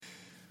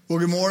Well,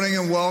 good morning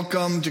and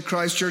welcome to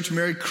Christ Church.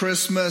 Merry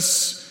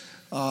Christmas.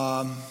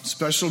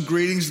 Special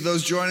greetings to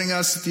those joining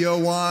us at the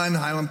O1,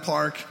 Highland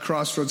Park,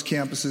 Crossroads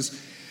campuses.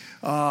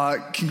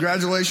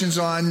 Congratulations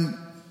on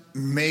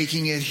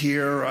making it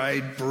here,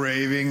 right?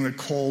 Braving the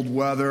cold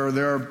weather.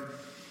 There are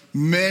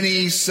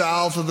many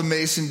south of the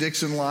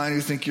Mason-Dixon line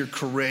who think you're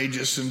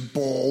courageous and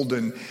bold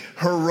and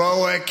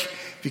heroic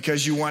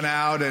because you went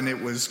out and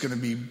it was going to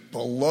be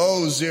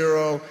below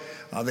zero.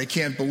 They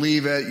can't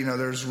believe it. You know,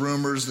 there's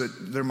rumors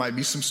that there might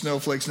be some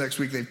snowflakes next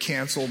week. They've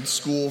canceled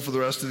school for the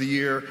rest of the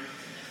year.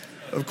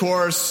 Of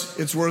course,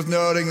 it's worth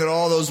noting that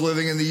all those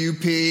living in the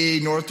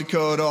UP, North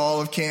Dakota, all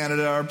of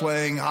Canada are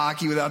playing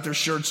hockey without their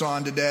shirts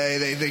on today.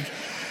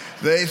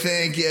 They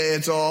think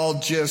it's all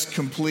just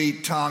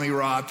complete Tommy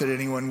rot that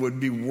anyone would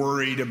be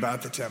worried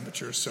about the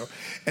temperatures. So,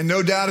 and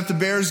no doubt at the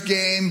Bears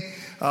game,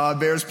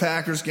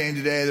 Bears-Packers game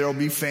today, there will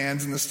be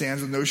fans in the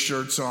stands with no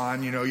shirts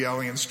on, you know,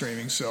 yelling and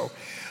screaming. So,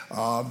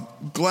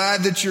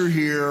 glad that you're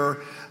here.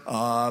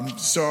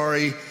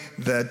 Sorry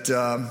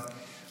that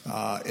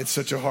it's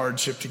such a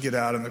hardship to get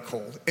out in the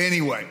cold.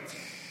 Anyway,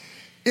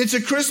 it's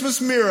a Christmas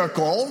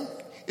miracle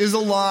is a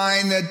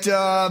line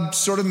that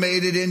sort of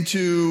made it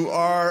into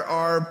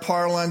our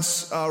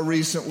parlance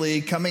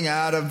recently, coming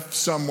out of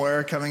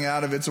somewhere, coming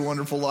out of It's a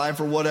Wonderful Life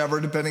or whatever,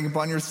 depending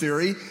upon your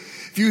theory.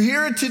 If you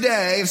hear it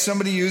today, if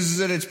somebody uses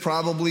it, it's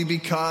probably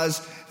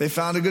because they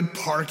found a good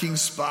parking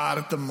spot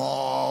at the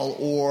mall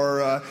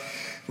or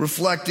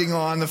reflecting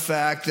on the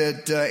fact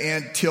that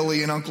Aunt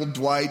Tilly and Uncle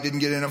Dwight didn't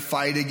get in a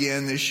fight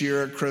again this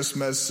year at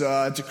Christmas.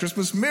 It's a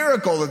Christmas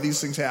miracle that these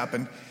things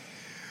happen.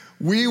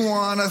 We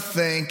want to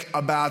think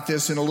about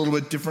this in a little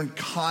bit different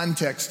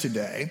context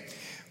today.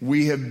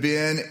 We have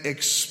been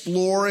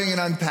exploring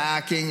and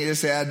unpacking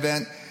this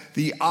Advent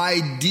the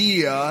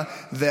idea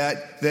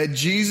that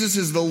Jesus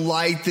is the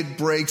light that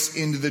breaks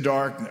into the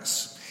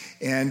darkness.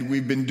 And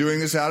we've been doing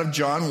this out of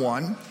John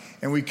 1.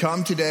 And we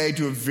come today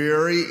to a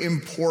very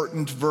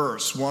important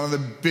verse, one of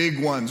the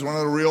big ones, one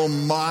of the real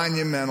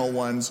monumental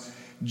ones,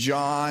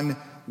 John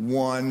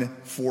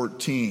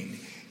 1:14,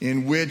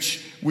 in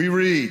which we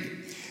read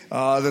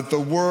that the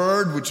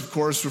Word, which of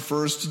course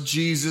refers to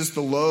Jesus,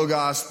 the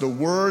Logos, the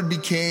Word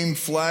became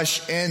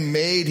flesh and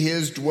made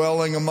his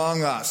dwelling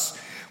among us.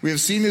 We have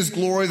seen his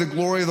glory, the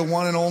glory of the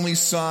one and only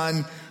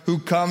Son, who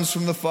comes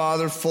from the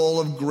Father, full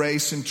of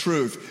grace and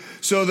truth.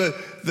 So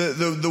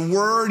the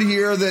word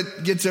here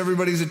that gets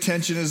everybody's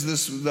attention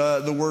is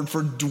the word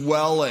for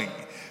dwelling.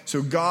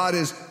 So God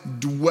is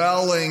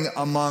dwelling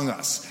among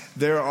us.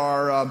 There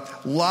are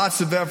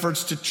lots of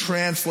efforts to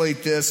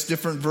translate this,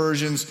 different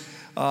versions.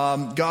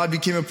 God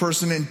became a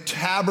person and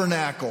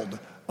tabernacled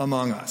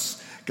among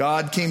us.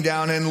 God came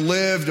down and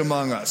lived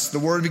among us. The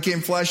Word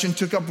became flesh and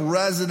took up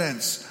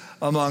residence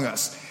among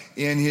us.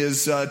 In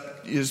his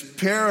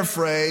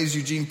paraphrase,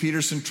 Eugene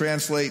Peterson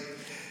translates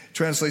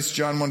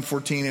John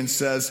 1:14 and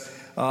says,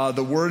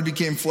 the Word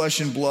became flesh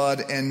and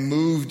blood and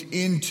moved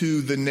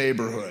into the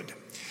neighborhood.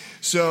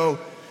 So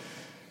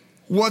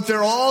what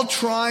they're all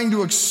trying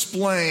to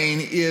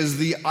explain is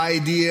the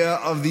idea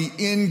of the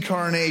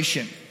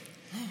incarnation.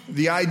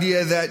 The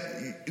idea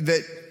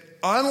that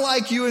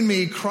unlike you and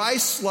me,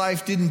 Christ's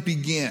life didn't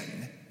begin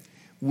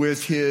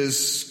with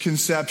his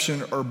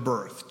conception or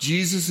birth.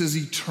 Jesus is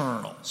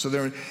eternal. So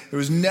there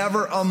was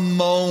never a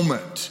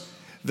moment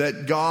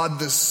that God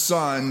the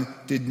Son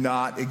did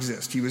not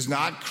exist. He was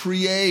not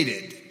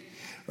created,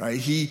 right?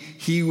 He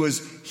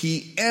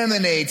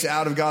emanates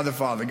out of God the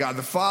Father. God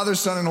the Father,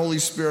 Son, and Holy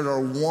Spirit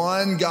are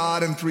one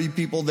God and three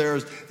people.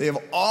 They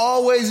have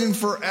always and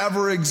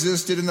forever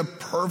existed in the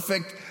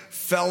perfect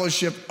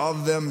fellowship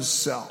of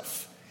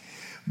themselves.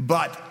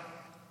 But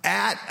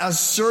at a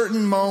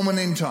certain moment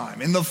in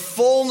time, in the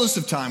fullness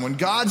of time, when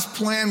God's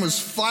plan was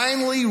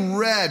finally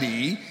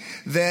ready,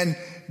 then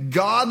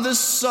God the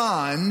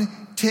Son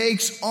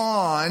takes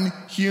on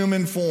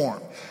human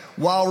form.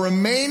 While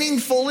remaining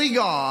fully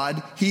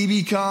God, he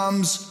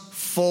becomes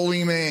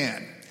fully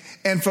man.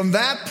 And from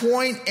that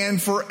point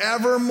and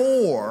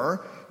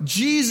forevermore,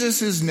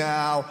 Jesus is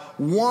now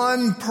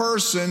one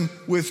person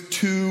with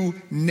two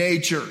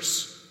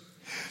natures.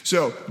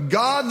 So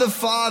God the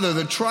Father,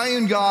 the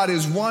triune God,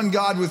 is one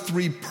God with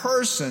three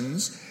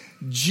persons.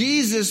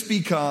 Jesus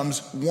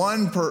becomes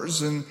one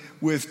person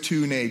with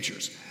two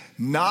natures.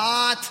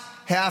 Not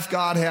half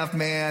God, half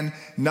man,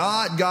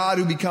 not God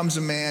who becomes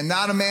a man,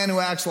 not a man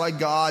who acts like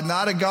God,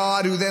 not a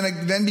God who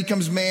then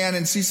becomes man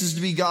and ceases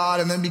to be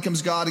God and then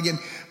becomes God again.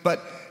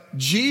 But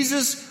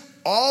Jesus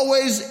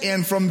always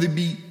and from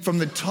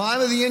the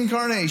time of the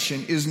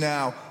incarnation is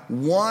now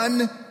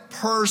one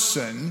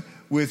person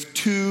with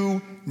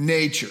two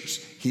natures.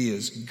 He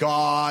is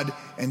God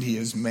and he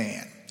is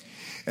man.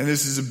 And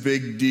this is a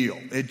big deal.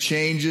 It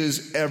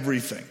changes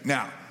everything.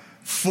 Now,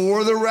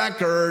 for the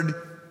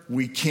record,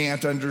 we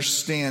can't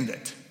understand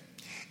it.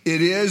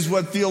 It is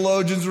what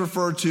theologians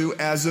refer to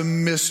as a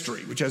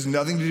mystery, which has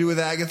nothing to do with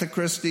Agatha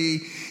Christie.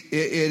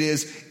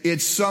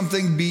 It's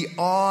something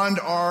beyond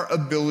our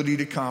ability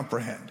to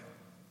comprehend.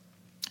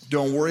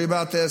 Don't worry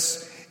about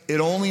this.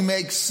 It only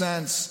makes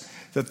sense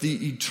that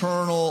the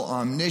eternal,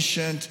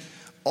 omniscient,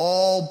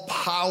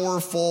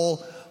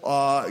 all-powerful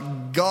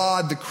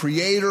God, the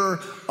creator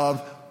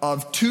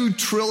of 2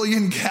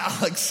 trillion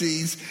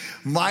galaxies,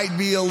 might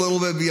be a little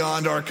bit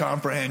beyond our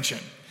comprehension.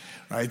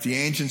 Right? The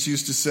ancients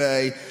used to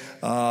say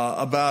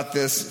about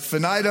this,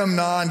 finitum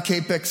non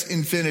capex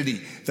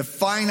infinity. The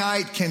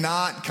finite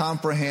cannot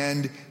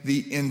comprehend the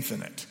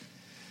infinite.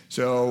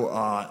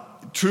 So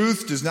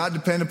truth does not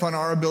depend upon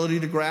our ability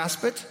to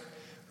grasp it.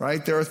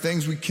 Right? There are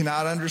things we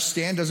cannot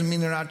understand. Doesn't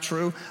mean they're not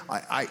true.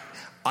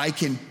 I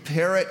can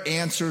parrot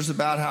answers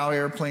about how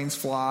airplanes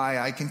fly.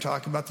 I can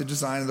talk about the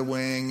design of the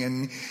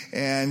wing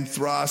and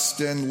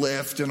thrust and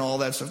lift and all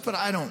that stuff, but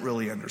I don't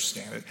really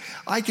understand it.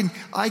 I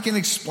can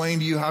explain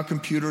to you how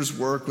computers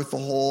work with the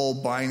whole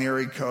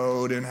binary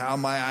code and how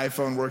my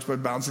iPhone works by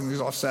bouncing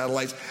these off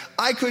satellites.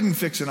 I couldn't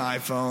fix an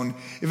iPhone.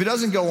 If it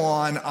doesn't go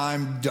on,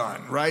 I'm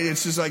done, right?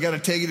 It's just I got to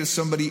take it to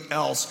somebody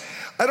else.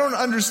 I don't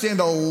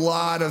understand a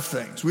lot of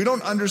things. We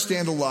don't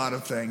understand a lot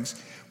of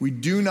things. We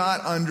do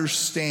not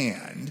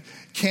understand,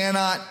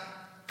 cannot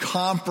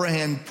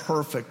comprehend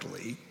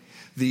perfectly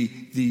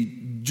the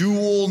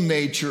dual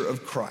nature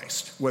of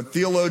Christ, what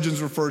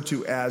theologians refer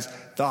to as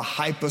the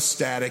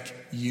hypostatic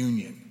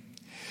union.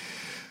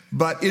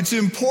 But it's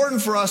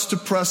important for us to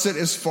press it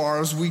as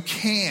far as we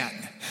can,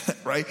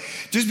 right?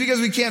 Just because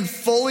we can't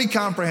fully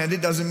comprehend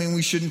it doesn't mean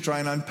we shouldn't try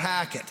and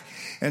unpack it.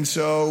 And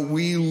so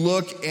we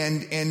look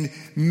and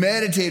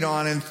meditate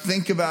on and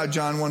think about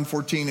John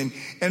 1:14.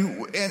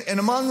 And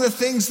among the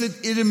things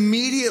that it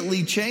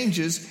immediately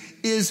changes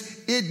is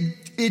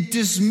it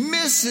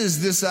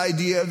dismisses this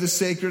idea of the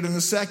sacred and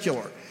the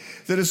secular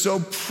that is so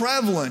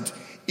prevalent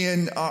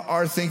in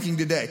our thinking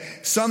today.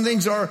 Some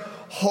things are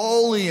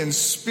holy and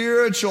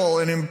spiritual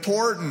and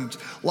important,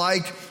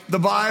 like the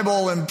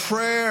Bible and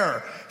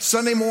prayer,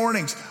 Sunday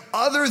mornings.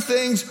 Other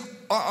things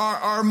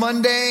are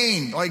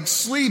mundane, like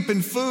sleep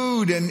and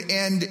food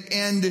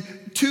and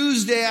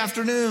Tuesday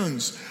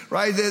afternoons,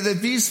 right? That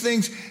these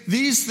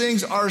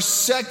things are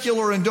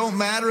secular and don't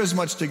matter as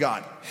much to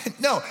God.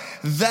 No,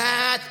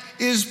 that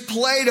is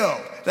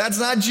Plato. That's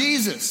not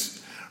Jesus,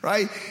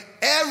 right?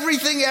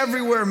 Everything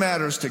everywhere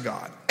matters to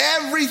God.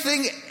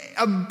 Everything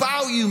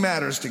about you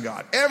matters to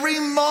God.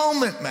 Every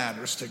moment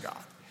matters to God.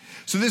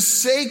 So this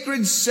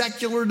sacred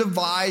secular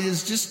divide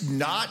is just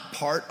not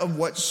part of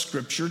what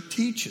Scripture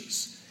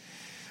teaches.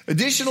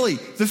 Additionally,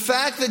 the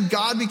fact that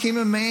God became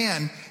a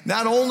man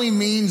not only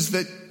means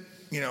that,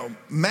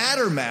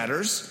 matter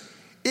matters,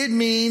 it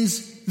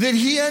means that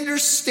he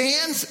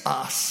understands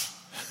us.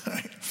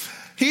 Right?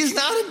 He's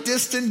not a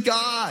distant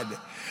God,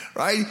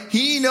 right?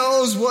 He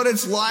knows what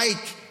it's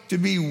like to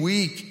be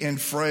weak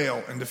and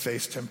frail and to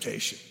face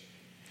temptation.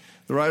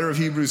 The writer of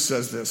Hebrews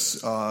says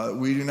this,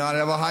 we do not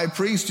have a high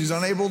priest who's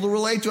unable to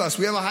relate to us.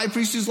 We have a high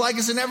priest who's like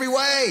us in every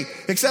way,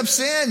 except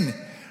sin.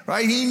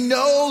 Right? He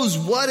knows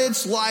what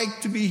it's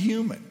like to be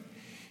human.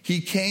 He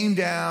came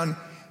down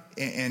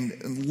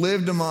and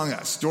lived among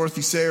us.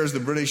 Dorothy Sayers, the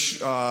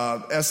British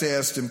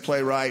essayist and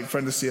playwright,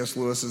 friend of C.S.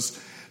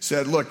 Lewis's,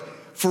 said, look,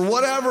 for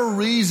whatever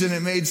reason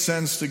it made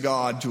sense to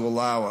God to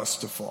allow us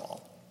to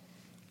fall.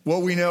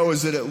 What we know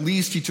is that at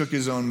least he took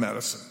his own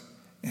medicine.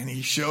 And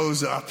he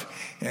shows up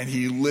and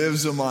he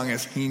lives among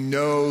us. He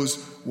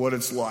knows what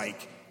it's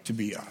like to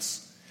be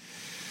us.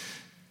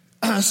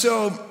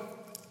 So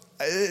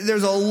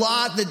there's a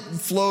lot that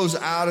flows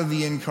out of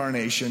the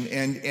incarnation,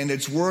 and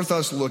it's worth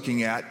us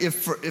looking at, if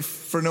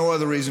for no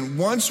other reason.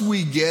 Once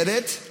we get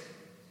it,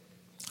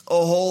 a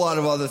whole lot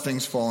of other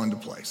things fall into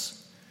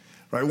place.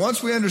 Right?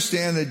 Once we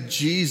understand that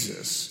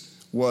Jesus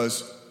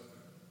was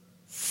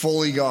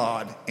fully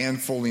God and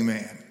fully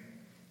man,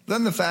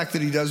 then the fact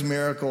that he does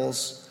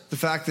miracles, the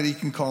fact that he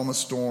can calm a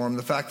storm,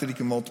 the fact that he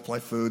can multiply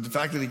food, the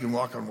fact that he can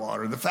walk on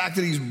water, the fact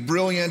that he's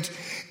brilliant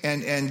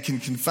and can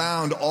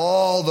confound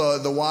all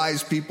the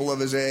wise people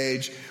of his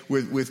age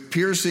with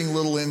piercing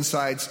little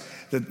insights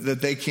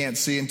that they can't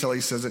see until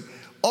he says it.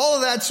 All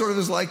of that sort of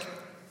is like,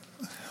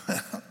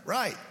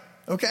 right,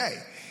 okay,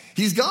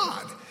 he's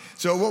God.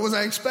 So what was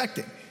I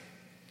expecting?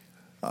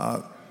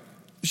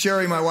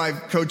 Sherry, my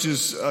wife,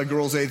 coaches a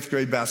girls' 8th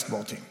grade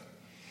basketball team.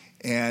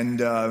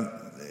 And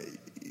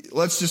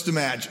let's just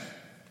imagine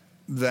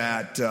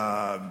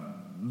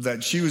that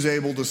she was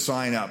able to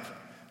sign up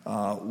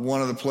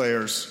one of the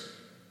players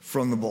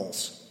from the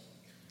Bulls.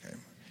 Okay.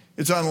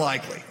 It's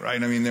unlikely,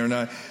 right? I mean, they're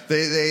not.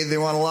 They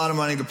want a lot of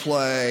money to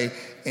play,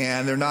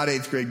 and they're not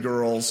 8th grade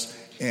girls.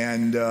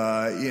 And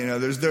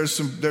there's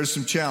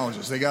some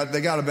challenges. They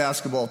got a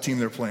basketball team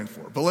they're playing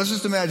for. But let's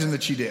just imagine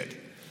that she did.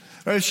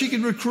 Right? If she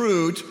could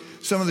recruit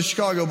some of the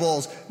Chicago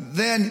Bulls,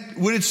 then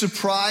would it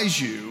surprise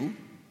you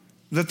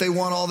that they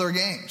won all their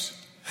games?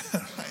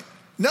 Right?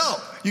 No.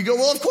 You go,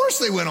 well, of course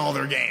they win all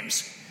their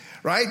games,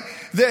 right?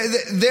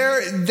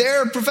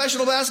 They're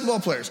professional basketball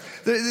players.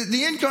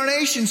 The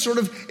incarnation sort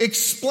of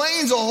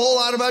explains a whole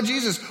lot about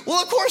Jesus.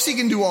 Well, of course he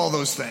can do all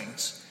those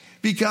things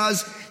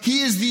because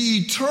he is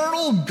the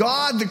eternal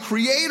God, the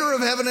creator of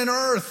heaven and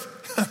earth.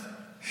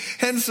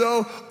 And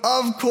so,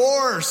 of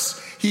course,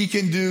 he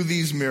can do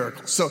these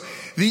miracles. So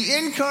the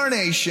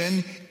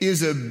incarnation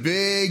is a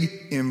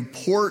big,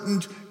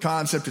 important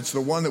concept. It's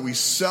the one that we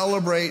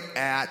celebrate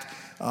at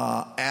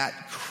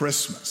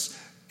Christmas.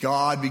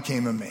 God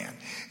became a man.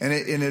 And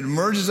it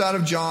emerges out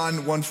of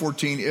John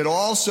 1:14. It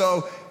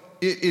also,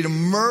 it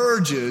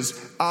emerges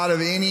out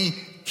of any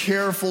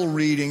careful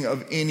reading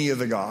of any of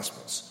the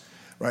Gospels.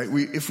 Right?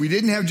 If we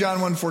didn't have John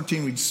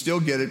 1:14, we'd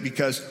still get it,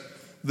 because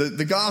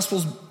the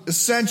Gospels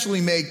essentially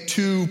make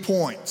 2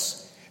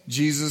 points.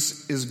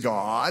 Jesus is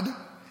God,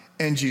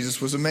 and Jesus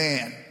was a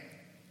man.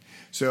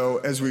 So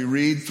as we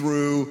read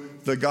through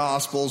the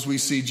Gospels, we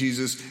see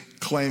Jesus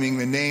claiming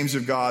the names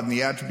of God and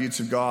the attributes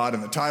of God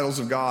and the titles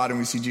of God, and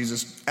we see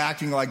Jesus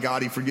acting like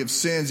God. He forgives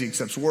sins. He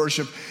accepts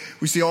worship.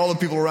 We see all the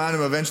people around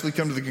him eventually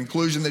come to the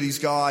conclusion that he's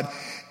God,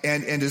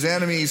 and his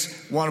enemies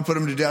want to put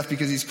him to death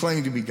because he's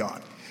claiming to be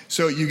God.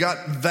 So you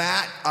got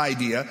that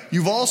idea.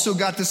 You've also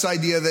got this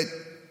idea that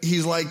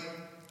he's like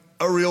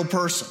a real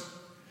person.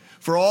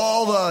 For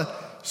all the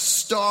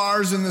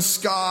stars in the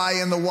sky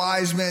and the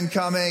wise men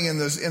coming and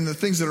the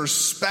things that are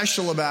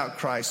special about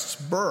Christ's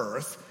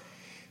birth,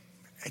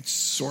 it's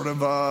sort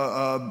of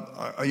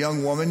a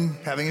young woman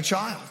having a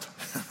child,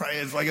 right?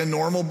 It's like a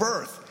normal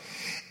birth.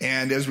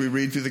 And as we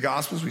read through the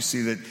Gospels, we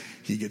see that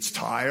he gets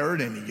tired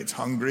and he gets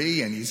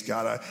hungry and he's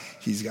got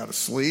to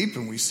sleep.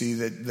 And we see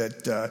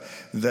that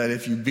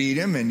if you beat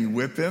him and you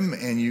whip him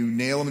and you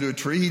nail him to a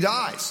tree, he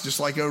dies, just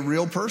like a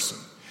real person.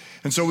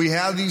 And so we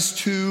have these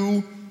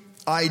 2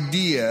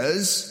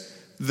 ideas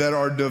that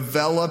are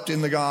developed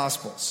in the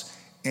Gospels.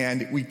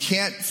 And we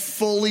can't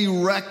fully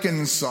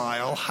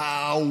reconcile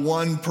how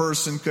one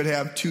person could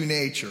have 2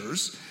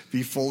 natures,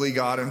 be fully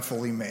God and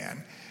fully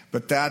man.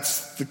 But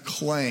that's the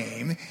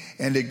claim,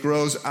 and it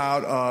grows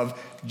out of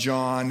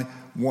John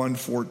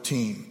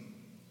 1:14.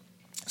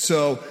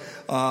 So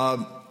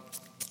a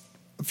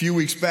few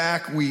weeks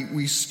back,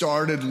 we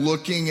started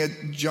looking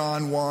at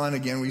John 1.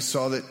 Again, we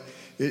saw that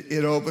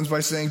it opens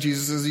by saying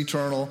Jesus is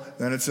eternal.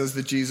 Then it says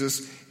that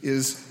Jesus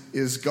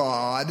is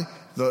God,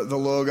 the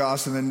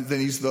Logos, and then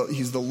he's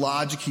the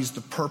logic, he's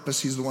the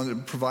purpose, he's the one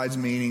that provides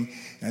meaning.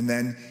 And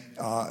then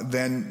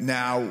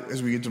now,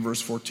 as we get to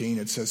verse 14,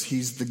 it says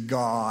he's the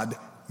God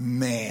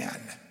man,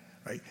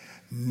 right?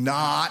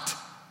 Not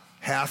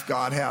half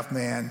God, half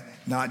man.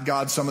 Not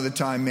God some of the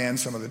time, man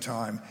some of the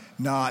time.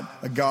 Not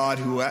a God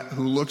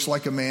who looks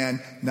like a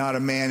man, not a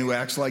man who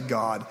acts like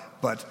God,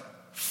 but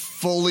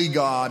fully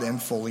God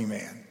and fully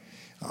man.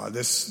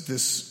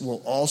 This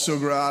will also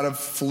grow out of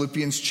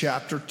Philippians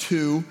chapter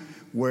 2,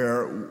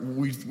 where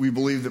we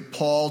believe that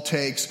Paul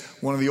takes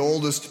one of the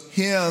oldest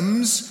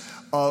hymns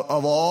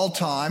of all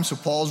time. So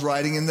Paul's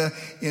writing in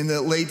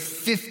the late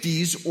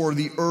 50s or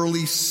the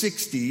early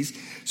 60s.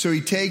 So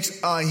he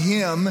takes a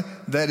hymn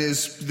that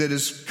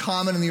is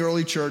common in the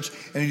early church,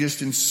 and he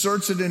just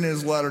inserts it in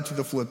his letter to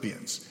the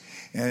Philippians.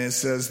 And it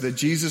says that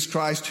Jesus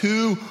Christ,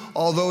 who,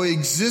 although he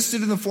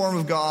existed in the form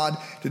of God,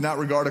 did not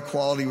regard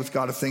equality with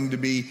God a thing to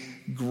be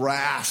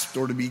grasped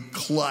or to be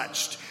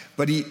clutched,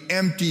 but he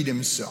emptied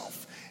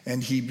himself.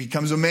 And he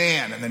becomes a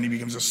man, and then he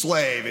becomes a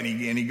slave, and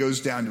he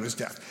goes down to his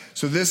death.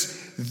 So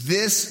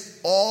this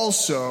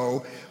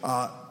also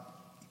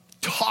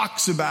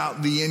talks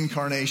about the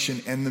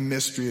incarnation and the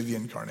mystery of the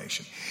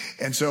incarnation.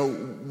 And so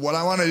what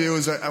I want to do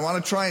is I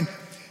want to try and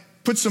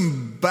put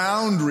some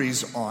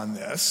boundaries on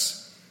this.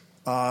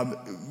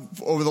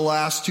 Over the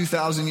last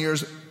 2,000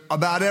 years,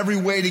 about every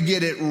way to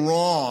get it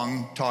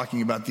wrong,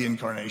 talking about the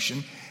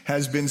incarnation,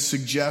 has been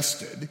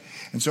suggested.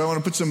 And so I want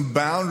to put some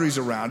boundaries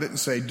around it and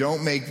say,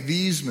 don't make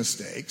these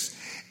mistakes.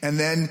 And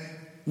then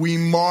we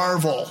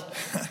marvel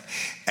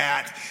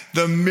at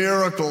the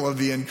miracle of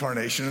the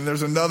incarnation. And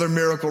there's another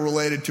miracle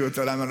related to it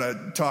that I'm going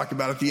to talk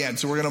about at the end.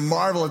 So we're going to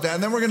marvel at that.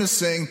 And then we're going to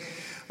sing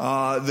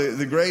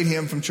the great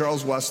hymn from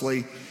Charles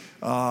Wesley,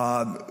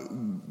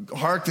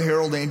 Hark the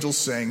Herald Angels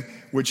Sing,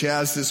 which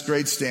has this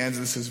great stanza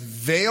that says,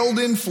 veiled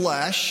in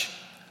flesh,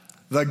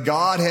 the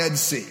Godhead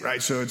see,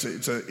 right? So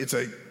it's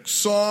a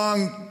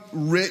song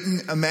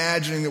written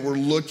imagining that we're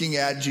looking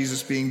at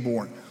Jesus being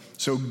born.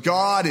 So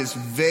God is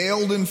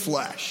veiled in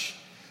flesh,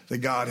 the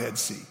Godhead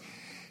see.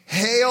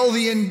 Hail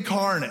the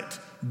incarnate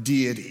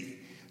deity.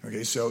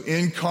 Okay, so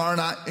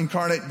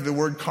incarnate, the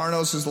word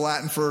carnos is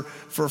Latin for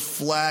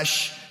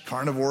flesh.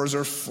 Carnivores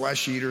are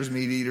flesh eaters,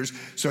 meat eaters.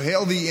 So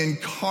hail the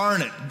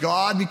incarnate,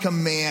 God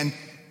become man,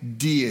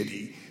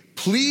 deity.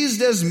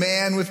 Pleased as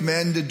man with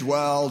men to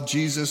dwell,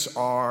 Jesus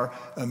our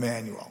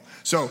Emmanuel.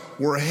 So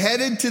we're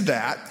headed to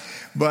that,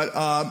 but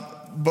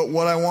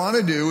what I want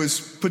to do is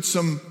put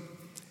some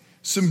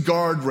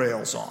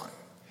guardrails on.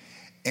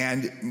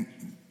 And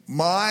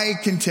my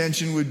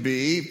contention would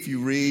be, if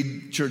you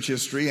read church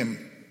history, and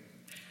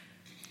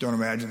don't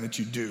imagine that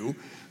you do,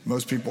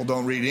 most people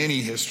don't read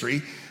any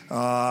history,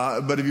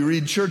 but if you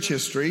read church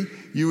history,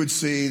 you would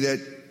see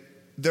that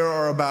there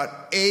are about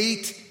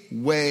 8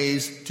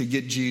 ways to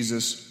get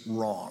Jesus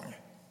wrong.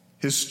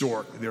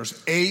 Historically,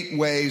 there's 8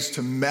 ways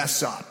to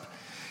mess up,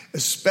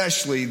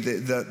 especially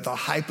the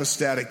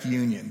hypostatic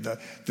union,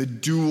 the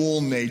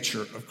dual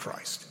nature of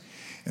Christ.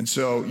 And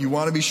so you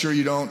want to be sure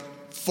you don't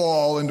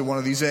fall into one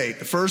of these 8.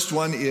 The first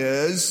one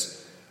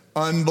is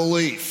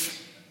unbelief.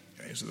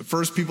 Okay, so the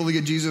first people to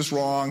get Jesus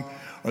wrong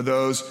are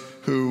those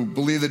who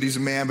believe that he's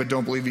a man but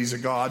don't believe he's a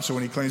God. So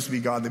when he claims to be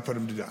God, they put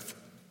him to death.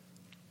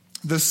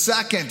 The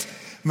second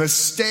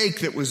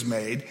mistake that was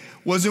made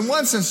was in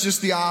one sense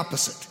just the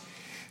opposite.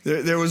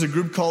 There was a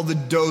group called the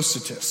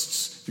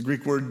Docetists. The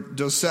Greek word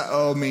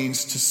doceo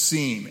means to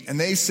seem. And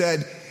they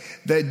said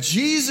that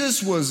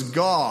Jesus was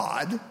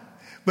God,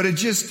 but it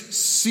just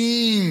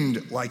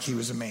seemed like he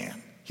was a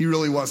man. He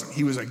really wasn't.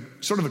 He was a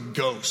sort of a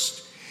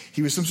ghost.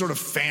 He was some sort of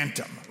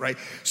phantom, right?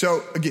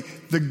 So again,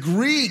 the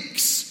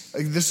Greeks,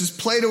 this is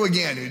Plato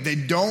again, they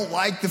don't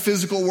like the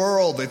physical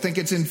world. They think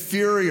it's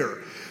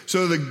inferior.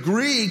 So the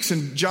Greeks,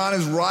 and John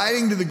is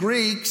writing to the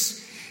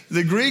Greeks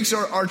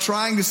are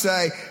trying to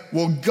say,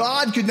 well,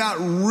 God could not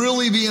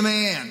really be a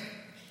man.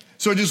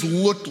 So it just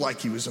looked like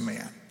he was a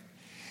man.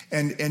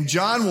 And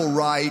John will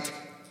write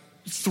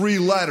 3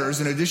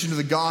 letters. In addition to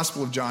the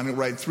Gospel of John, he'll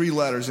write 3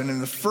 letters. And in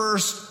the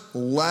first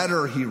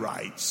letter he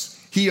writes,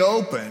 he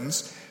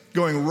opens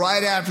going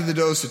right after the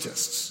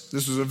Docetists.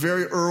 This was a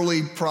very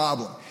early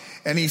problem.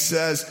 And he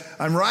says,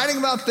 I'm writing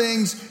about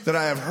things that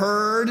I have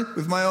heard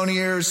with my own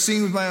ears,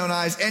 seen with my own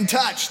eyes, and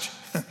touched.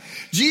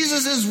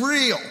 Jesus is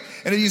real.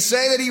 And if you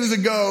say that he was a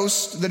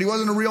ghost, that he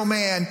wasn't a real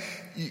man,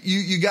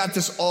 you got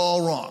this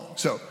all wrong.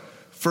 So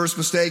first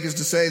mistake is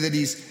to say that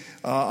he's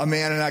a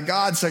man and not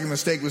God. Second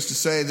mistake was to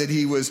say that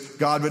he was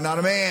God but not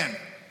a man.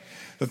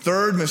 The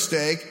third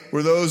mistake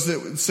were those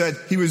that said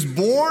he was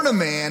born a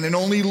man and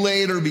only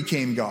later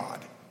became God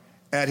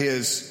at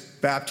his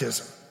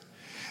baptism.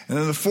 And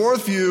then the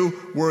fourth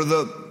view were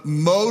the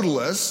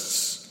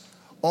modalists,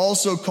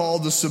 also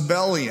called the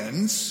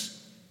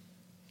Sabellians,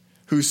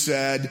 who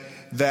said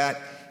that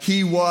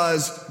he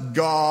was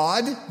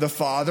God the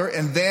Father,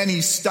 and then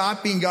he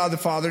stopped being God the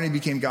Father and he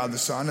became God the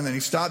Son, and then he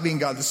stopped being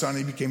God the Son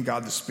and he became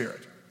God the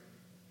Spirit.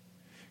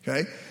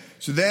 Okay?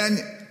 So then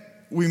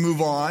we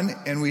move on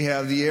and we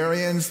have the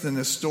Arians, the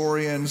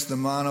Nestorians, the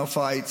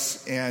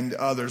Monophytes, and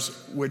others,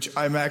 which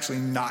I'm actually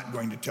not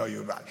going to tell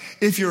you about.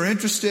 If you're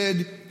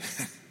interested,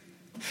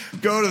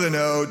 go to the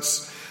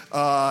notes.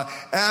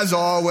 As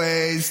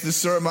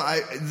always,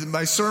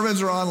 my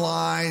sermons are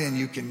online, and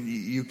you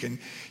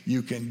can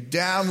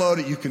download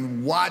it. You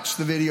can watch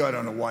the video. I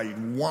don't know why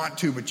you'd want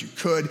to, but you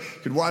could.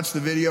 You could watch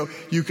the video.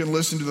 You can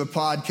listen to the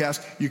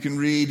podcast. You can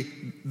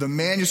read the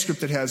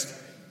manuscript that has,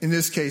 in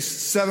this case,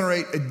 7 or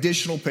 8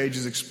 additional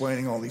pages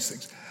explaining all these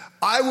things.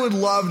 I would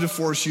love to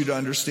force you to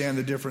understand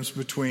the difference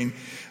between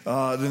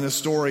the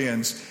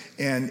Nestorians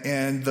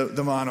and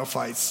the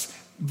Monophytes,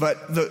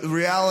 but the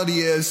reality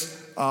is,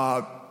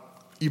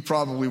 you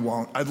probably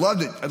won't. I'd love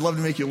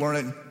to make you learn it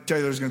and tell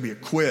you there's going to be a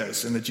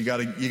quiz and that you got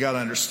to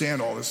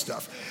understand all this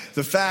stuff.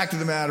 The fact of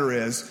the matter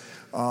is,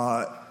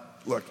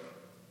 look,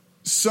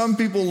 some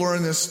people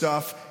learn this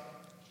stuff.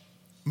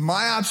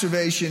 My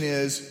observation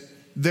is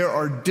there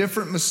are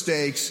different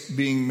mistakes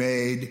being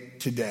made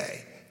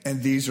today,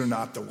 and these are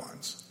not the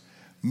ones.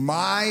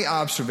 My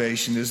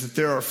observation is that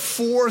there are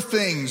 4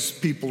 things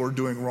people are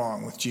doing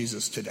wrong with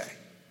Jesus today.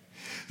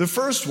 The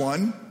first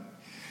one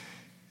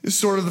is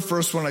sort of the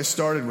first one I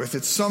started with.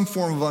 It's some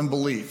form of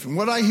unbelief. And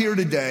what I hear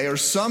today are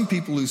some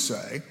people who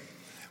say,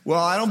 well,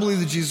 I don't believe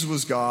that Jesus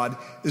was God.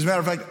 As a matter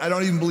of fact, I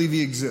don't even believe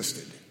he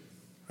existed.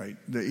 Right?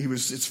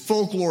 It's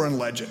folklore and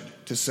legend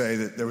to say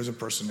that there was a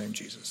person named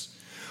Jesus.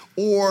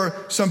 Or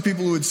some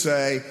people who would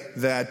say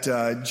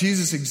that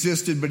Jesus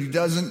existed, but he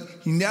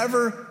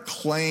never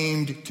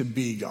claimed to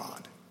be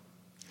God.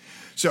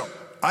 So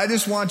I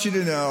just want you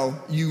to know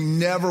you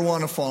never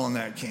want to fall in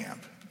that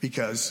camp,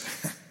 because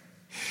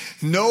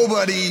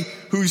nobody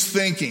who's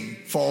thinking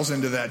falls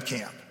into that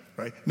camp,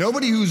 right?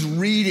 Nobody who's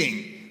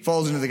reading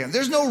falls into the camp.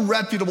 There's no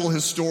reputable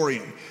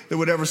historian that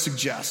would ever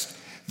suggest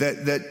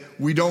that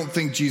we don't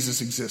think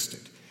Jesus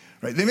existed,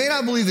 right? They may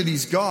not believe that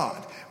he's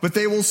God, but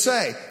they will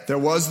say there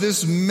was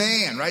this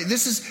man, right?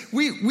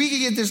 We can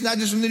get this not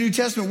just from the New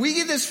Testament. We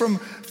get this from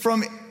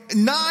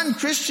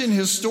non-Christian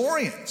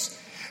historians.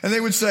 And they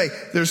would say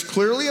there's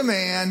clearly a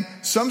man,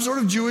 some sort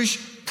of Jewish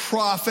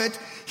prophet.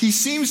 He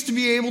seems to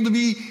be able to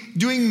be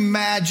doing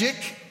magic.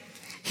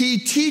 He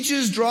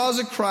teaches, draws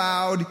a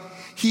crowd.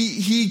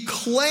 He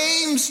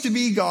claims to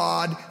be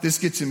God. This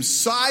gets him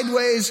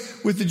sideways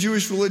with the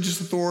Jewish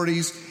religious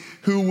authorities,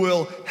 who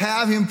will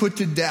have him put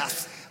to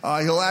death.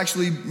 He'll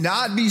actually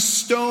not be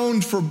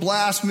stoned for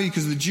blasphemy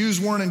because the Jews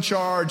weren't in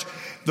charge.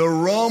 The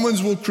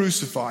Romans will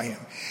crucify him.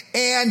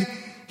 And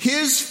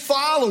his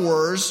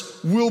followers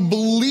will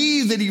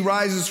believe that he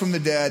rises from the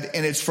dead,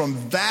 and it's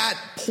from that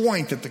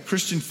point that the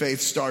Christian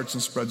faith starts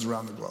and spreads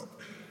around the globe.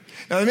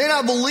 Now, they may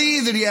not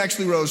believe that he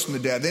actually rose from the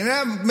dead. They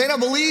may not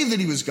believe that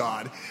he was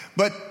God,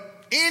 but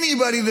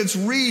anybody that's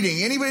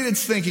reading, anybody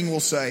that's thinking will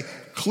say,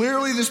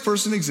 clearly this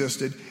person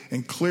existed,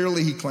 and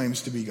clearly he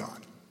claims to be God.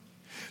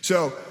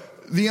 So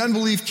the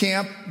unbelief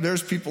camp,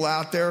 there's people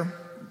out there,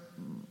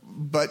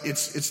 but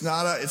it's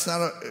not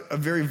a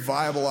very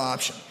viable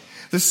option.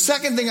 The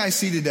second thing I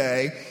see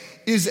today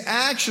is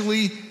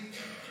actually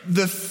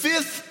the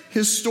 5th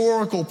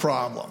historical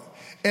problem.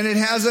 And it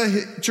has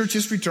a church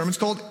history term. It's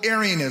called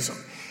Arianism.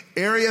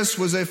 Arius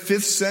was a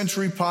 5th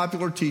century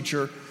popular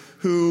teacher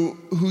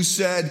who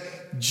said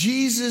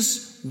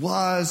Jesus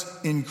was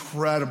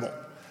incredible.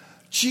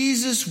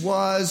 Jesus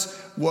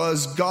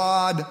was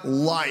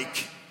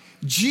God-like.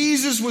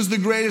 Jesus was the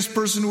greatest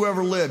person who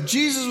ever lived.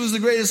 Jesus was the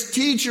greatest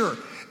teacher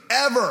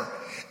ever.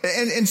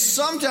 And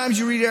sometimes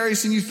you read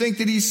Arius and you think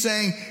that he's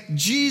saying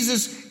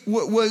Jesus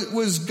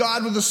was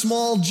God with a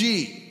small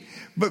g.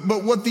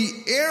 But what the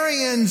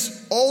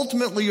Arians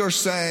ultimately are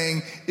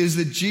saying is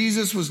that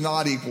Jesus was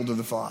not equal to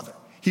the Father.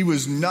 He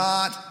was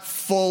not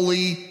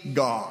fully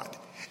God.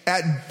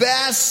 At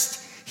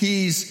best,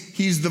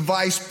 he's the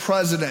vice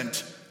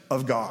president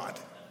of God.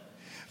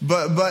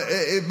 But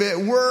at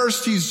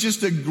worst, he's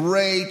just a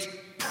great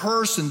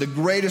person, the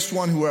greatest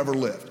one who ever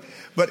lived.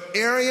 But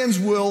Arians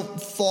will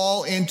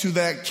fall into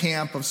that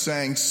camp of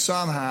saying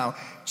somehow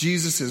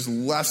Jesus is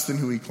less than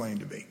who he claimed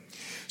to be.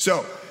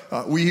 So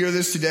we hear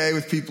this today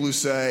with people who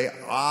say,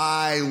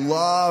 I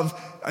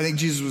think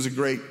Jesus was a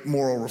great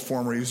moral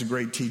reformer. He was a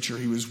great teacher.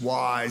 He was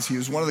wise. He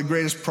was one of the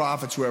greatest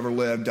prophets who ever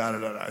lived.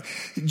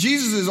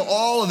 Jesus is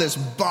all of this,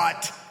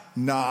 but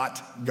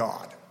not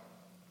God.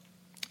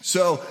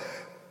 So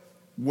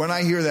when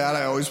I hear that,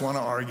 I always want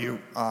to argue,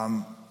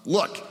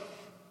 look,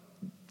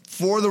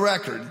 for the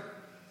record,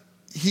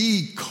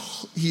 he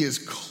is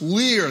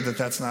clear that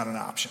that's not an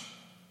option,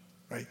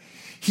 right?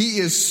 He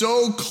is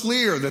so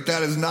clear that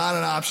that is not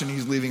an option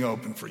he's leaving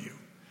open for you.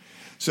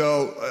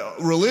 So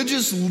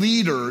religious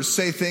leaders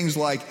say things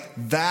like,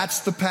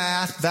 that's the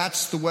path,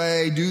 that's the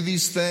way, do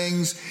these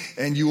things,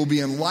 and you will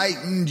be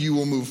enlightened, you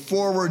will move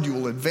forward, you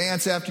will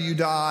advance after you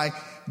die.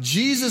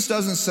 Jesus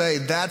doesn't say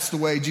that's the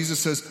way. Jesus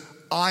says,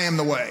 I am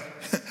the way.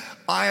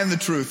 I am the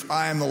truth.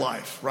 I am the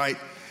life, right?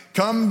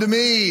 Come to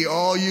me,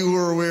 all you who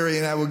are weary,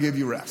 and I will give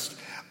you rest.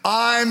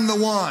 I'm the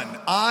one.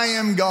 I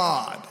am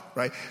God,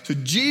 right? So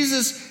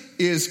Jesus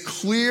is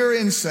clear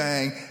in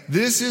saying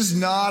this is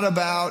not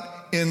about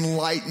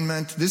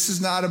enlightenment. This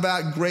is not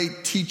about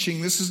great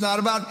teaching. This is not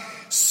about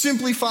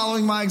simply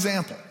following my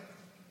example.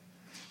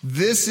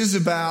 This is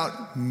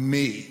about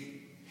me.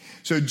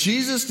 So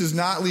Jesus does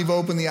not leave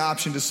open the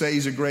option to say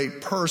he's a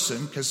great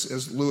person, because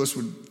as Lewis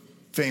would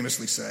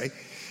famously say,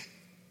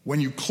 when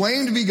you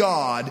claim to be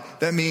God,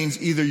 that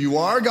means either you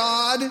are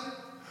God,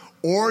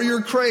 or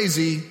you're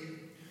crazy,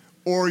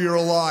 or you're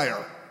a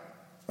liar,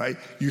 right?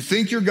 You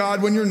think you're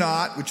God when you're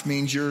not, which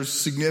means you're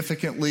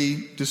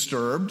significantly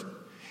disturbed.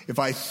 If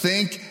I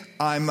think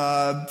I'm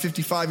a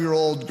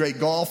 55-year-old great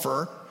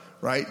golfer,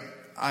 right,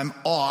 I'm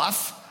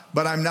off,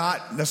 but I'm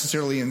not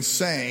necessarily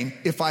insane.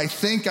 If I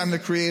think I'm the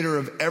creator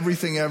of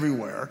everything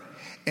everywhere,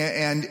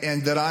 and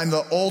that I'm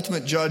the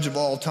ultimate judge of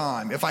all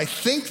time, if I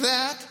think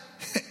that,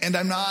 and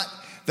I'm not,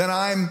 then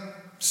I'm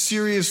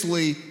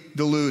seriously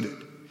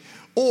deluded.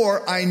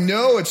 Or I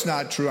know it's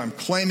not true, I'm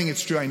claiming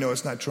it's true, I know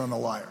it's not true, I'm a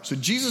liar. So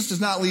Jesus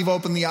does not leave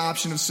open the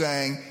option of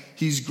saying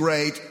he's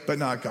great, but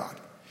not God.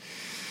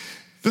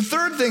 The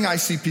third thing I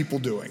see people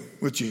doing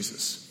with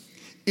Jesus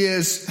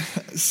is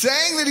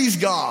saying that he's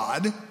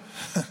God,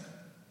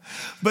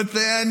 but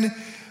then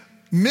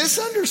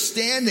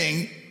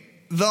misunderstanding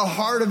the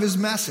heart of his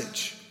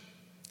message.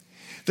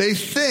 They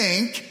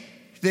think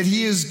that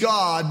he is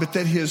God, but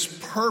that his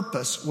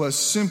purpose was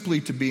simply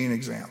to be an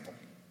example.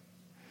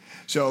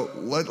 So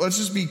let's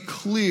just be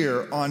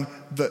clear on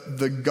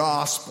the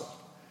gospel.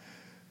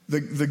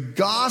 The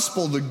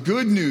gospel, the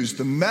good news,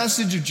 the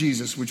message of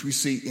Jesus, which we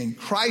see in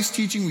Christ's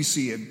teaching, we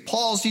see in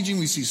Paul's teaching,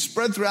 we see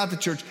spread throughout the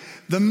church.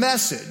 The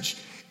message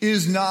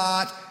is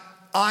not,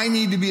 I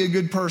need to be a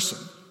good person.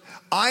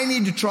 I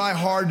need to try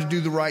hard to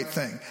do the right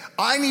thing.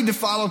 I need to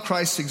follow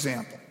Christ's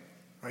example,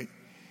 right?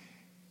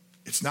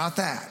 It's not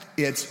that.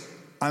 It's,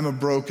 I'm a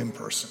broken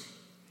person,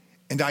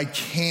 and I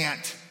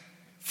can't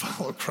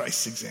follow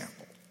Christ's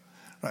example.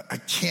 Right? I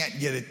can't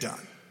get it done.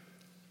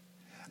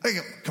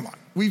 Come on,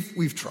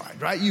 we've tried,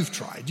 right? You've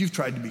tried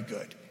to be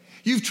good.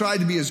 You've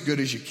tried to be as good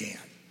as you can,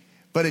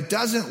 but it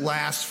doesn't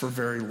last for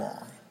very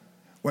long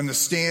when the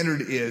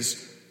standard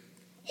is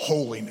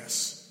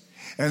holiness.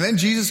 And then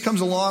Jesus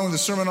comes along with the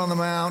Sermon on the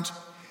Mount,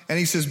 and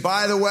he says,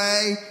 by the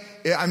way,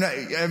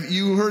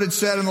 you heard it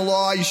said in the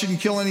law, you shouldn't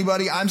kill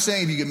anybody. I'm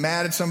saying if you get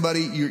mad at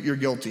somebody, you're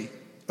guilty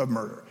of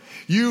murder.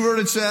 You heard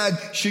it said,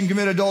 you shouldn't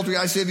commit adultery.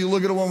 I say if you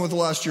look at a woman with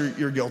lust,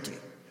 you're guilty.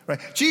 Right?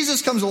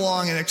 Jesus comes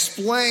along and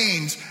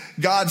explains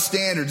God's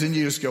standards, and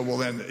you just go, well,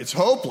 then it's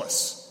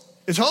hopeless.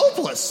 It's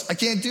hopeless. I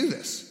can't do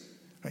this.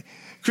 Right?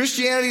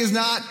 Christianity is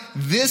not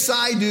this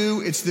I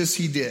do, it's this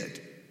he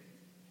did.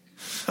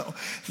 So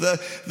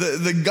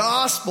the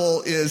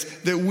gospel is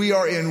that we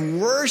are in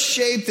worse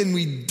shape than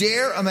we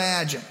dare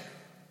imagine,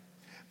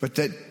 but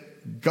that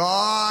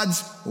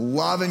God's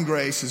love and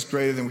grace is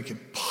greater than we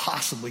could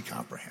possibly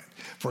comprehend.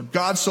 For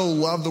God so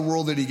loved the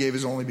world that he gave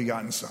his only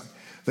begotten Son,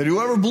 that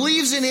whoever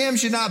believes in him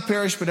should not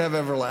perish but have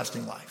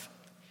everlasting life.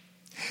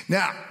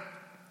 Now,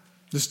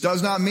 this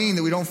does not mean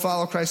that we don't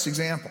follow Christ's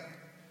example,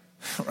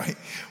 right?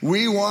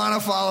 We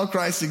want to follow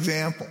Christ's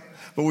example.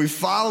 But we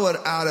follow it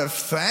out of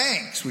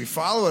thanks. We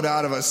follow it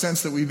out of a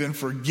sense that we've been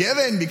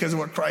forgiven because of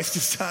what Christ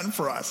has done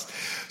for us.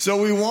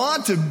 So we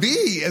want to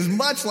be as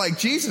much like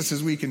Jesus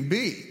as we can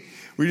be.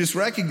 We just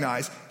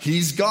recognize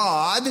he's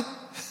God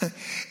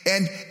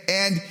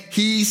and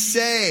he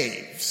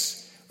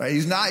saves. Right?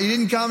 He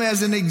didn't come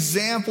as an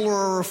example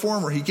or a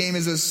reformer. He came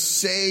as a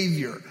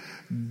savior.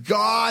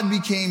 God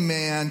became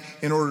man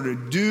in order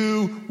to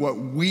do what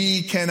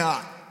we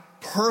cannot,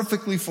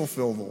 perfectly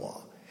fulfill the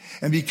law.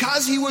 And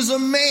because he was a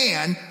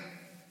man,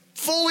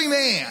 fully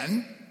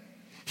man,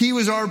 he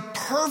was our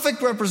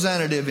perfect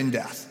representative in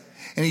death.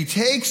 And he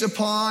takes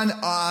upon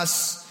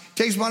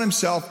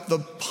himself the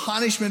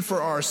punishment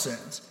for our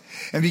sins.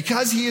 And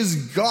because he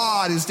is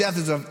God, his death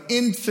is of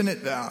infinite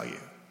value.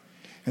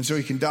 And so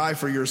he can die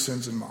for your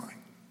sins and mine.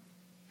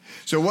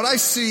 So what I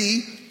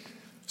see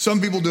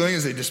some people doing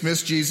is they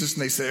dismiss Jesus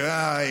and they say,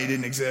 he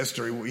didn't exist,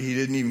 or he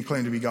didn't even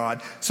claim to be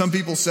God. Some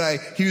people say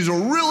he was a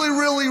really,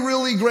 really,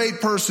 really great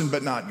person,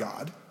 but not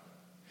God.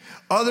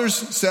 Others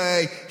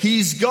say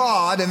he's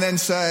God and then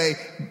say,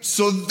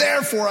 so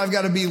therefore I've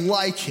got to be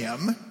like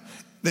him.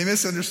 They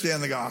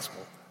misunderstand the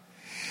gospel.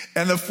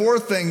 And the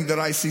fourth thing that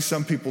I see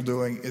some people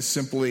doing is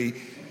simply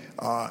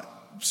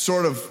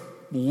sort of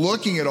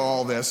looking at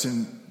all this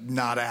and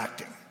not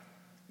acting,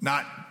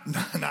 not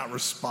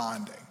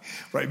responding,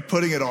 right?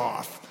 Putting it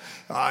off.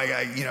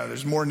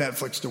 There's more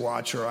Netflix to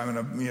watch, or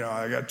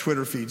I got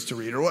Twitter feeds to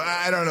read, or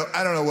I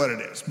don't know what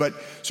it is, but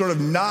sort of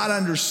not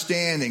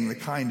understanding the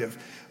kind of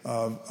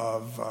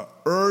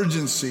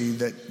urgency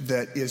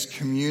that is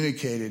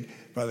communicated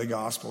by the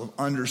gospel, of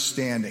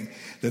understanding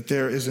that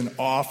there is an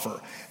offer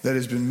that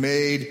has been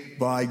made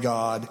by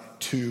God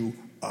to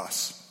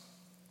us.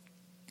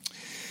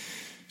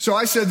 So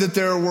I said that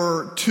there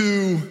were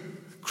two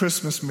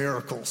Christmas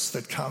miracles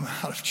that come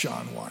out of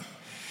John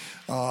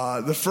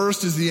 1. The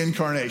first is the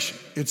incarnation.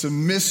 It's a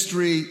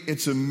mystery.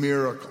 It's a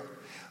miracle.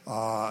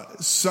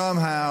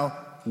 Somehow,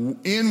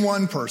 in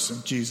one person,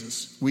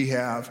 Jesus, we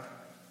have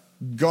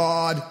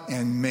God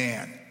and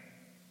man.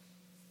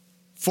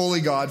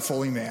 Fully God,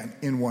 fully man,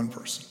 in one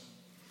person.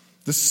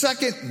 The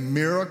second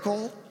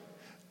miracle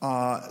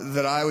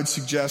that I would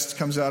suggest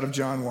comes out of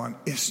John 1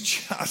 is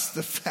just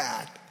the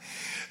fact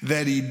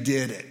that he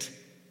did it,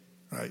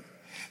 right?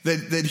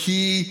 That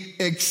he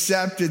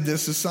accepted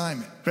this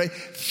assignment, right?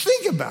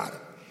 Think about it.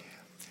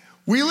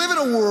 We live in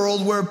a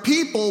world where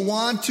people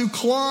want to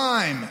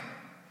climb,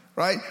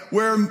 right?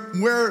 Where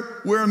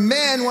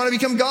men want to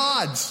become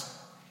gods.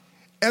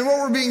 And what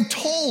we're being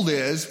told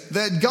is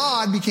that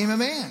God became a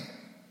man.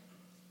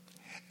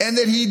 And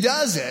that he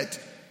does it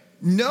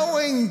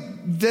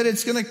knowing that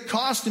it's going to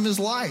cost him his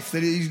life,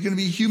 that he's going to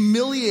be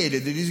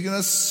humiliated, that he's going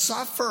to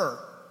suffer.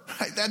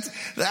 Right?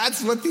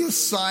 That's what the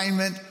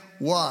assignment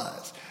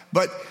was.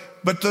 But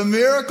the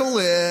miracle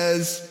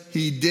is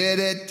he did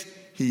it.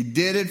 He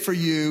did it for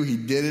you. He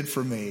did it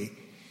for me.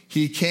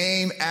 He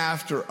came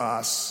after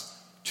us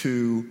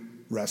to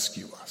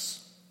rescue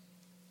us.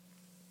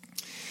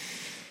 A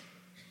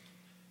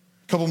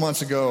couple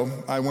months ago,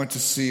 I went to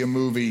see a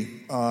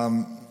movie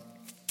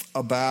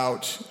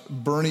about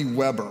Bernie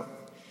Weber,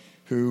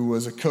 who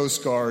was a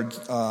Coast Guard,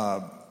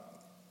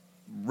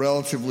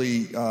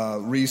 relatively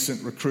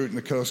recent recruit in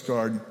the Coast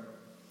Guard.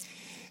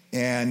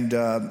 And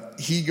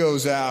he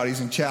goes out, he's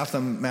in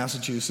Chatham,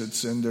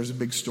 Massachusetts, and there's a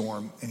big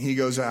storm. And he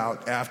goes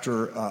out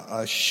after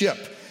a ship,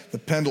 the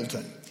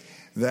Pendleton,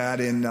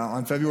 that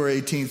on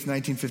February 18th,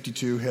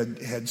 1952,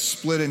 had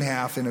split in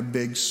half in a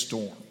big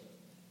storm.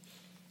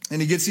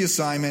 And he gets the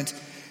assignment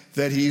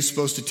that he's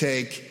supposed to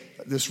take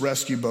this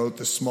rescue boat,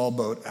 this small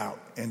boat, out,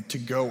 and to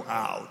go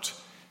out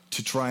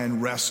to try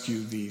and rescue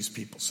these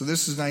people. So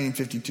this is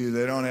 1952.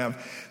 They don't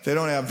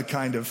have the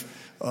kind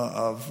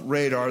of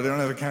radar. They don't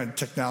have the kind of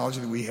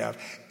technology that we have.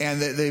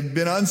 And they've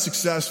been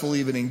unsuccessful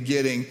even in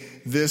getting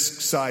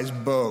this size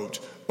boat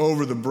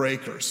over the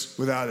breakers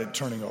without it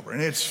turning over.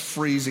 And it's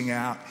freezing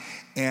out.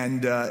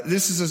 And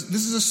this is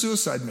a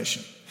suicide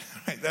mission.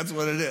 Right? That's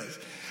what it is.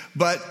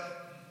 But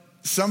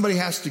somebody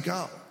has to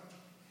go.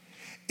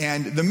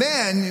 And the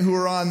men who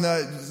are on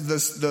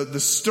the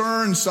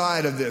stern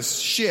side of this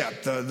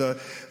ship,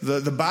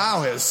 the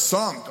bow has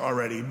sunk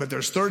already, but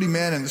there's 30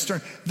 men in the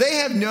stern. They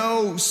have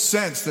no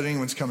sense that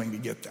anyone's coming to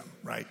get them,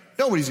 right?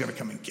 Nobody's going to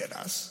come and get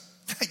us.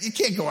 You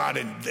can't go out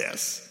in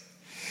this.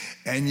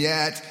 And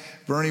yet,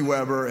 Bernie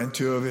Weber and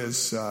two of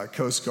his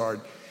Coast Guard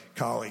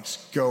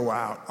colleagues go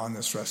out on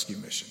this rescue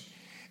mission.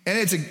 And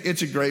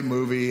it's a great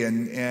movie,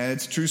 and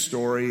it's a true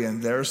story,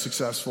 and they're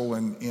successful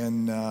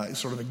in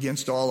sort of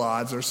against all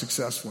odds. They're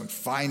successful in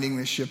finding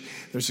this ship.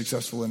 They're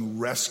successful in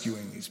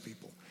rescuing these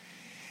people.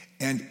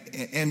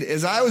 And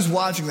as I was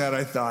watching that,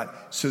 I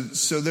thought,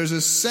 so there's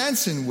a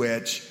sense in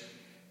which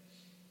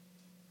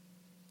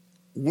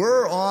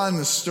we're on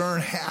the stern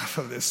half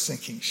of this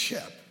sinking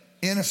ship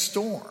in a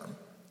storm,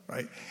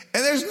 right?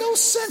 And there's no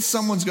sense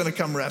someone's going to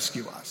come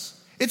rescue us.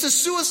 It's a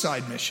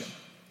suicide mission.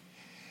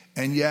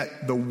 And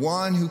yet, the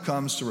one who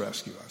comes to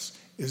rescue us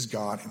is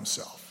God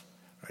himself.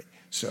 Right?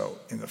 So,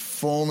 in the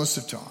fullness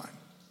of time,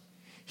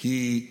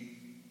 he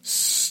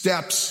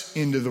steps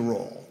into the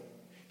role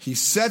He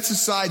sets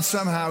aside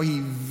somehow, he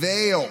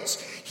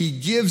veils, he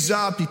gives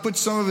up, he puts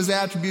some of his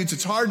attributes.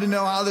 It's hard to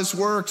know how this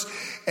works.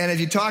 And if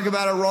you talk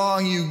about it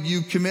wrong,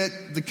 you commit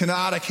the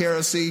kenotic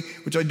heresy,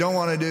 which I don't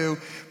want to do.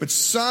 But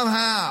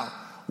somehow,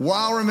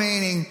 while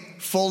remaining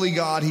fully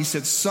God, he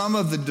sets some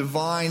of the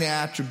divine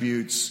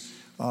attributes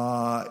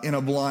in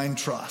a blind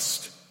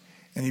trust.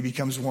 And he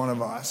becomes one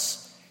of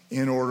us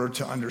in order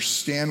to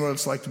understand what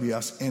it's like to be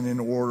us and in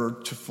order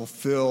to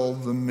fulfill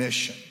the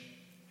mission.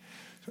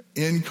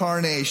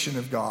 Incarnation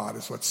of God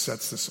is what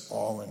sets this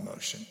all in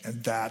motion.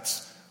 And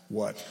that's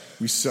what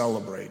we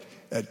celebrate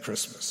at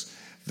Christmas.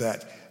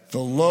 That the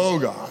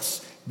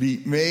Logos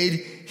made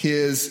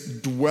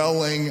his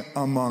dwelling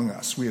among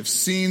us. We have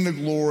seen the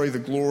glory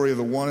of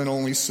the one and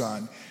only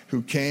Son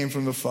who came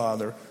from the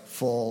Father,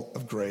 full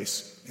of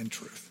grace and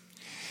truth.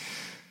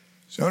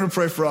 So I'm going to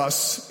pray for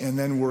us, and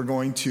then we're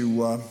going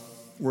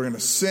to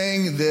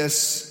sing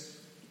this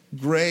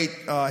great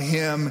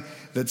hymn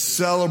that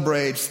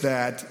celebrates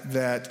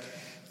that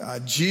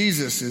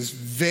Jesus is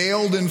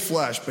veiled in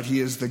flesh, but he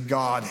is the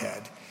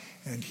Godhead,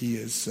 and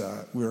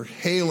we're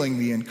hailing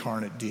the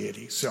incarnate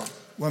deity. So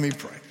let me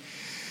pray.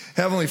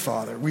 Heavenly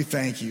Father, we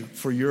thank you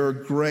for your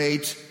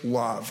great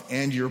love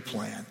and your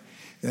plan,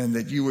 and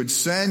that you would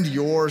send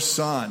your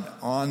Son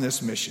on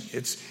this mission.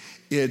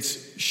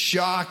 It's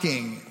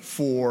shocking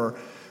for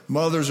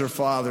mothers or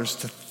fathers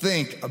to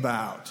think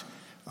about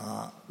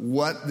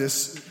what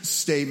this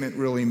statement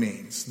really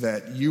means,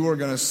 that you are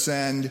going to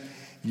send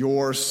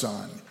your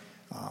Son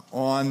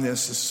on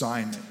this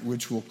assignment,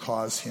 which will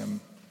cause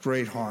him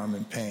great harm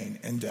and pain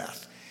and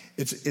death.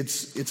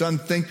 It's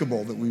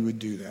unthinkable that we would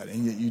do that,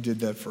 and yet you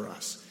did that for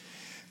us.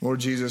 Lord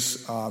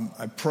Jesus,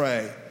 I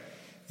pray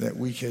that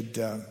we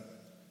could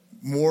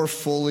more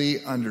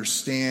fully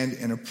understand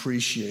and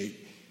appreciate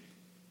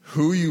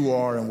who you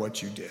are and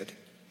what you did.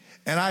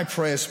 And I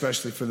pray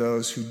especially for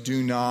those who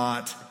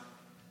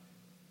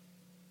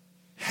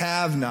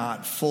have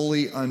not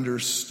fully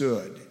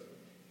understood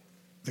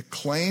the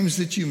claims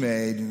that you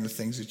made and the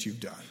things that you've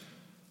done.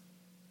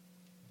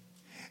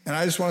 And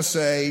I just want to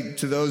say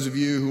to those of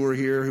you who are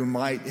here who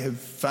might have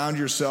found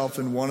yourself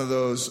in one of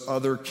those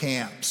other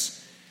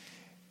camps,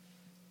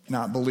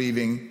 not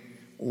believing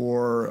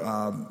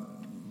or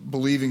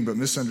believing but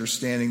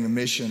misunderstanding the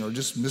mission or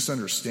just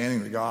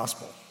misunderstanding the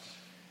gospel,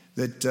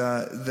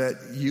 that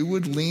you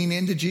would lean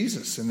into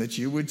Jesus and that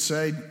you would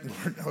say,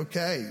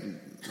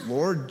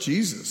 Lord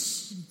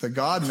Jesus, the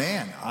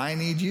God-man, I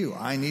need you.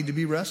 I need to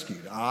be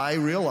rescued. I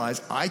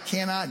realize I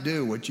cannot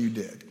do what you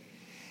did.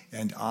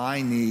 And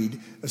I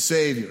need a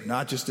Savior,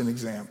 not just an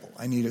example.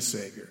 I need a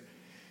Savior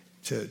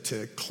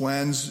to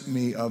cleanse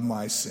me of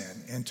my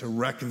sin and to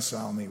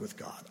reconcile me with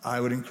God. I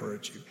would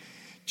encourage you,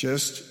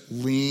 just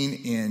lean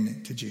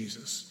in to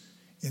Jesus.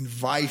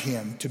 Invite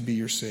him to be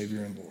your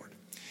Savior and Lord.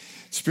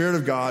 Spirit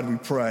of God, we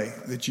pray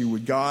that you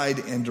would guide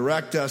and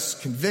direct us,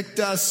 convict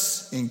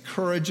us,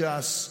 encourage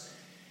us,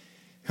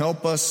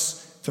 help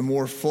us to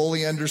more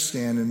fully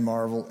understand and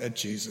marvel at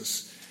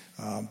Jesus,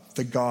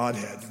 the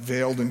Godhead,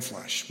 veiled in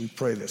flesh. We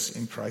pray this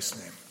in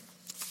Christ's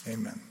name.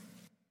 Amen.